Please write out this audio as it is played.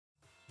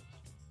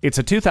It's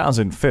a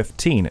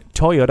 2015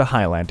 Toyota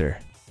Highlander.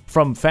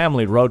 From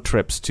family road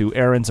trips to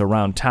errands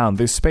around town,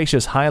 this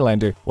spacious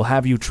Highlander will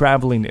have you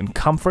traveling in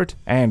comfort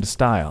and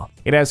style.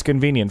 It has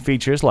convenient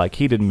features like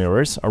heated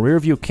mirrors, a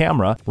rear-view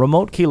camera,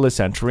 remote keyless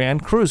entry,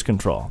 and cruise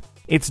control.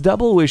 Its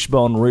double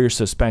wishbone rear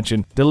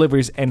suspension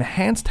delivers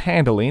enhanced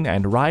handling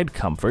and ride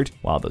comfort,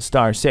 while the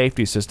Star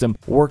safety system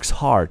works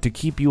hard to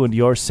keep you and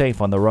yours safe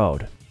on the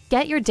road.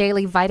 Get your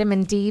daily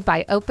vitamin D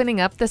by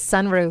opening up the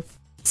sunroof.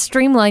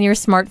 Streamline your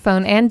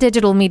smartphone and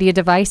digital media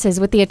devices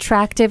with the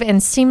attractive and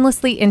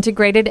seamlessly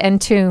integrated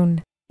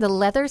Entune. The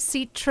leather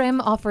seat trim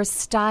offers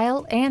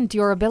style and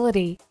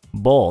durability.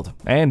 Bold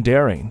and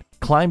daring,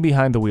 climb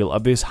behind the wheel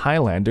of this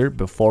Highlander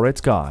before it's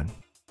gone.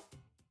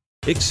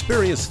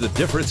 Experience the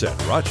difference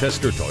at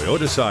Rochester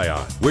Toyota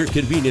Scion. We're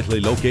conveniently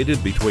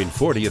located between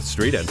 40th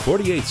Street and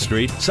 48th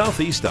Street,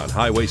 southeast on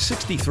Highway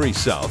 63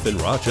 South in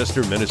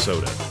Rochester,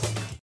 Minnesota.